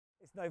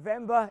It's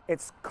November,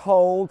 it's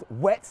cold,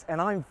 wet,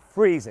 and I'm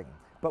freezing.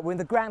 But we're in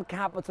the grand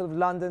capital of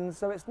London,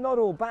 so it's not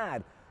all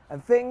bad.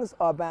 And things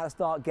are about to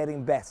start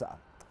getting better.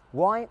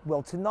 Why?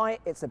 Well,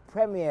 tonight it's a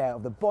premiere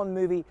of the Bond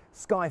movie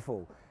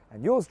Skyfall.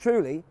 And yours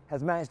truly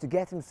has managed to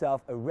get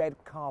himself a red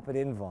carpet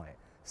invite.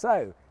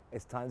 So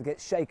it's time to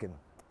get shaken,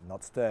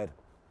 not stirred.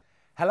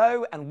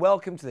 Hello and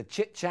welcome to the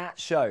Chit Chat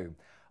Show.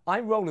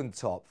 I'm Roland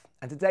Topf,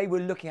 and today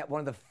we're looking at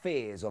one of the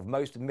fears of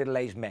most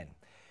middle-aged men.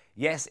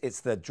 Yes,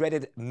 it's the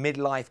dreaded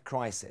midlife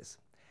crisis.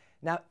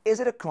 Now, is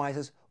it a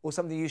crisis or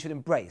something you should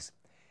embrace?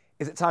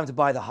 Is it time to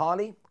buy the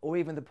Harley or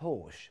even the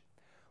Porsche?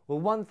 Well,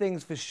 one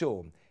thing's for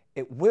sure,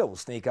 it will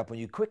sneak up on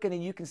you quicker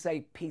than you can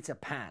say Peter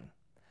Pan.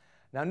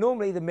 Now,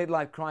 normally the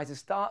midlife crisis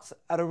starts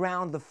at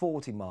around the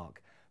 40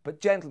 mark.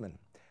 But gentlemen,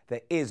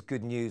 there is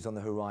good news on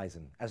the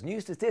horizon, as new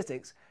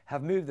statistics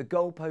have moved the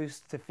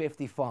goalposts to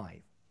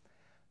 55.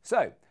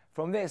 So,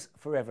 from this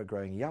forever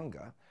growing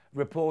younger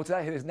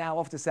reporter who is now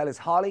off to sell his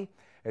Harley,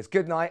 it's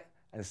good night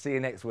and see you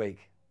next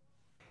week.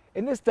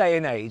 In this day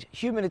and age,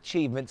 human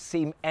achievements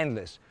seem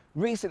endless.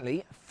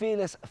 Recently,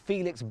 fearless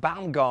Felix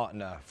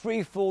Baumgartner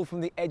free fall from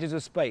the edges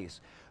of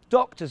space.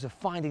 Doctors are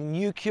finding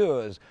new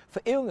cures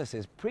for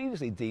illnesses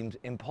previously deemed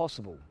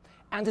impossible.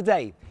 And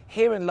today,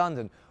 here in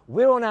London,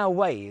 we're on our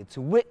way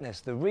to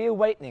witness the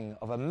reawakening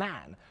of a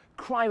man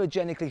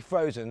cryogenically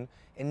frozen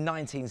in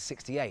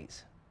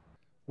 1968.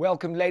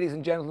 Welcome, ladies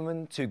and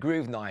gentlemen, to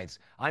Groove Nights.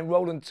 I'm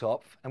Roland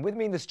Topf, and with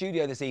me in the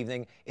studio this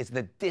evening is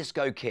the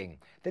Disco King,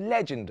 the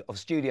legend of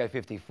Studio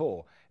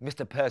 54,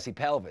 Mr. Percy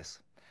Pelvis.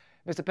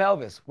 Mr.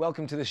 Pelvis,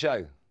 welcome to the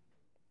show.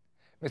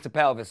 Mr.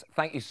 Pelvis,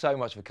 thank you so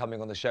much for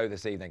coming on the show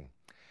this evening.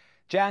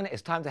 Jan,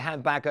 it's time to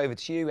hand back over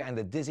to you and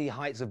the dizzy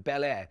heights of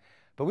Bel Air,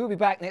 but we'll be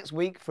back next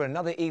week for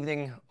another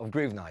evening of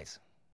Groove Nights.